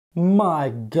My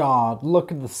God,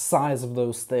 look at the size of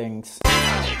those things.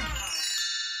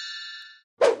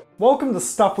 Welcome to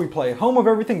Stuff We Play, home of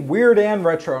everything weird and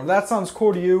retro. If that sounds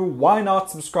cool to you, why not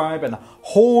subscribe? And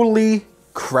holy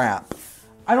crap.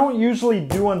 I don't usually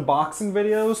do unboxing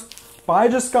videos, but I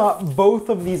just got both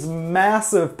of these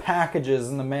massive packages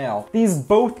in the mail. These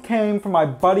both came from my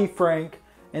buddy Frank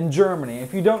in Germany.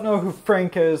 If you don't know who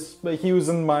Frank is, but he was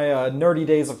in my Nerdy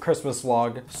Days of Christmas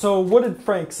vlog. So what did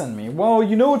Frank send me? Well,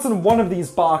 you know it's in one of these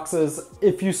boxes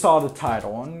if you saw the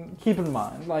title. And keep in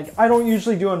mind, like, I don't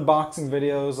usually do unboxing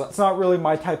videos. It's not really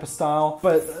my type of style,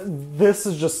 but this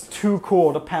is just too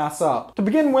cool to pass up. To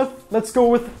begin with, let's go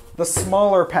with the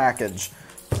smaller package.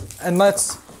 And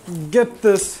let's get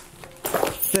this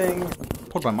thing,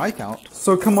 pull my mic out.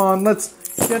 So come on,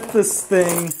 let's get this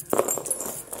thing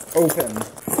open.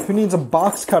 Who needs a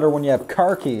box cutter when you have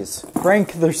car keys?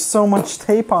 Frank, there's so much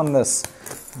tape on this.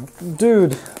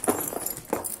 Dude,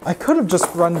 I could have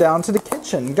just run down to the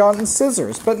kitchen and gotten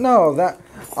scissors, but no,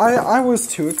 I was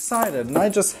too excited and I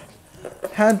just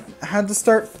had to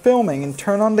start filming and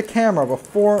turn on the camera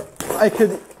before I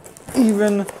could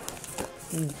even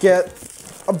get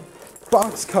a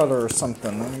box cutter or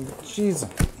something. I mean, jeez.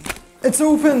 It's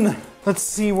open! Let's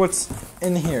see what's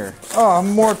in here. Oh,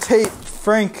 more tape.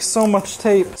 Frank, so much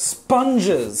tape.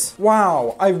 Sponges.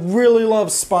 Wow, I really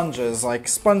love sponges. Like,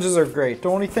 sponges are great. The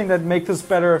only thing that'd make this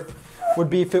better would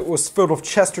be if it was filled with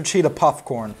Chester Cheetah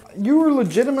popcorn. You were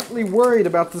legitimately worried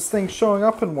about this thing showing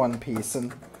up in one piece,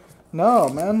 and no,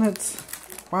 man, it's...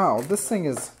 Wow, this thing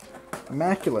is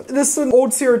immaculate. This is an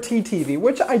old CRT TV,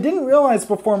 which I didn't realize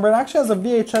before, but it actually has a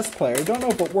VHS player. I don't know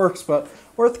if it works, but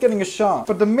worth getting a shot.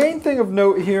 But the main thing of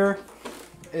note here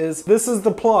is this is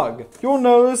the plug. You'll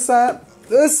notice that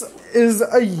this is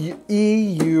a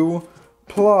EU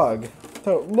plug.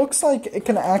 So it looks like it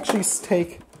can actually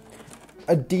take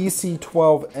a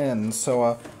DC-12 in,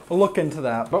 so we'll look into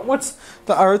that. But what's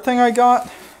the other thing I got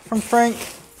from Frank?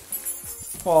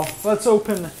 Well, let's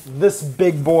open this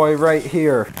big boy right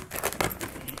here.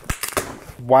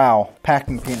 Wow,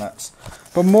 packing peanuts.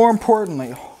 But more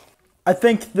importantly, I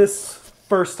think this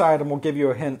first item will give you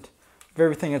a hint of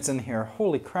everything that's in here.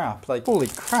 Holy crap, like, holy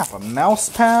crap, a mouse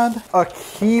pad, a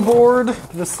keyboard.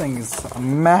 This thing is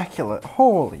immaculate.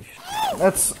 Holy shit.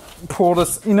 Let's pull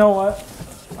this, you know what?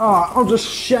 I'll just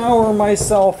shower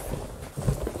myself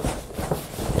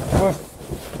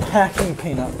with packing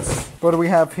peanuts. What do we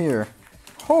have here?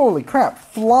 Holy crap,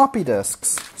 floppy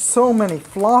disks. So many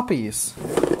floppies.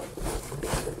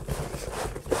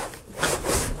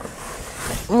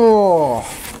 Oh.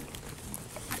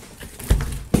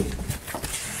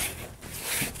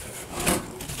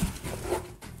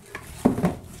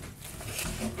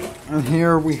 And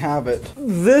here we have it.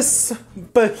 This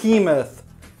behemoth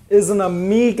is an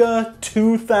Amiga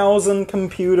 2000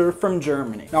 computer from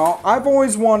Germany. Now, I've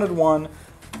always wanted one,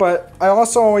 but I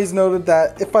also always noted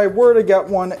that if I were to get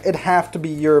one, it'd have to be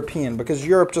European, because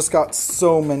Europe just got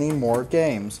so many more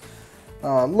games.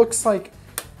 Looks like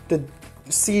the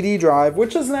CD drive,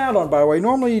 which is an add-on, by the way.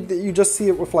 Normally, you just see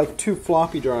it with like 2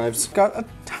 floppy drives. Got a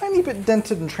tiny bit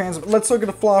dented and transparent. Let's look at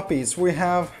the floppies. We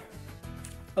have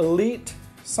Elite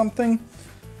something,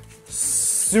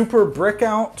 Super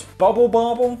Brickout, Bubble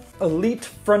Bobble, Elite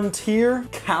Frontier,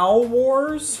 Cow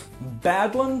Wars,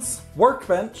 Badlands,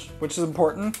 Workbench, which is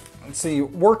important. Let's see,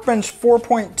 Workbench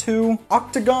 4.2,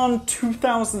 Octagon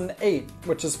 2008,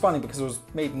 which is funny because it was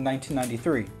made in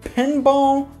 1993.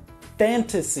 Pinball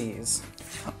Fantasies.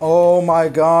 Oh my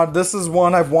God, this is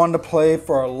one I've wanted to play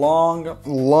for a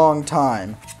long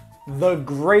time. The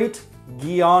Great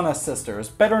Guiana Sisters,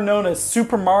 better known as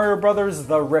Super Mario Brothers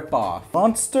The Ripoff.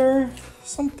 Monster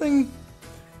something?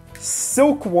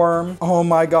 Silkworm. Oh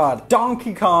my God.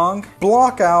 Donkey Kong.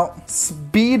 Blockout.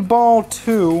 Speedball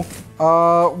 2.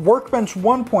 Workbench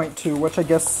 1.2, which I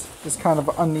guess is kind of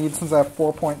unneeded since I have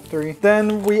 4.3.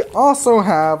 Then we also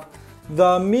have the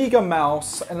Amiga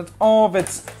mouse, and it's all of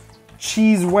its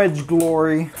cheese wedge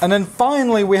glory. And then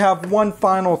finally we have one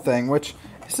final thing, which...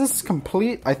 Is this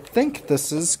complete? I think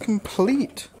this is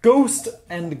complete. Ghost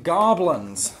and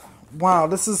Goblins. Wow,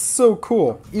 this is so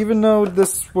cool. Even though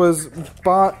this was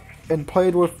bought and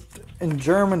played with in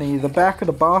Germany, the back of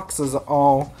the box is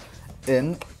all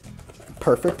in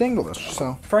perfect English.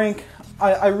 So, Frank,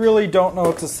 I really don't know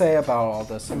what to say about all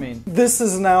this. I mean, this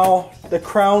is now the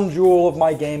crown jewel of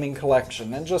my gaming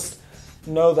collection, and just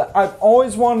know that I've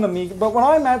always wanted an Amiga, but when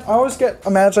I always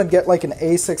imagine I'd get like an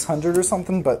A600 or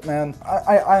something, but man,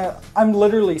 I'm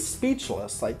literally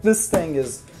speechless. Like, this thing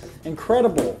is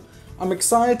incredible. I'm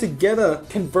excited to get a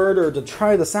converter to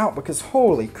try this out because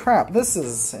holy crap, this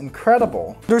is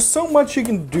incredible. There's so much you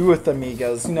can do with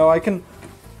Amigas. You know, I can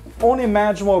only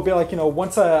imagine what it'll be like, you know,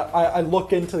 once I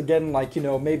look into getting like, you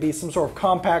know, maybe some sort of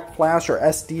compact flash or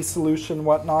SD solution,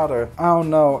 whatnot, or I don't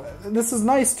know. This is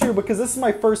nice too because this is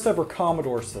my first ever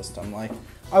Commodore system. Like,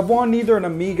 I've wanted either an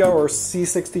Amiga or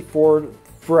C64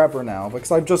 forever now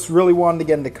because I've just really wanted to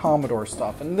get into Commodore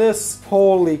stuff. And this,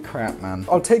 holy crap, man.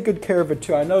 I'll take good care of it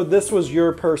too. I know this was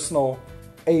your personal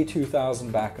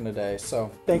A2000 back in the day,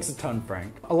 so thanks a ton,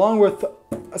 Frank. Along with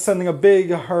sending a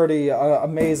big, hearty,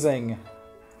 amazing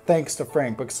thanks to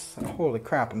Frank, because holy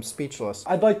crap, I'm speechless.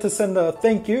 I'd like to send a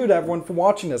thank you to everyone for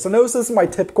watching this. I know this isn't my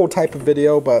typical type of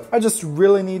video, but I just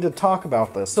really need to talk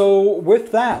about this. So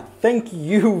with that, thank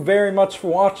you very much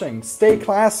for watching. Stay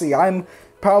classy. I'm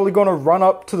probably going to run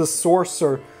up to the source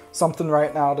or something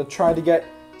right now to try to get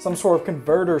some sort of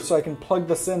converter so I can plug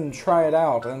this in and try it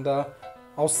out. And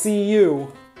I'll see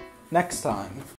you next time.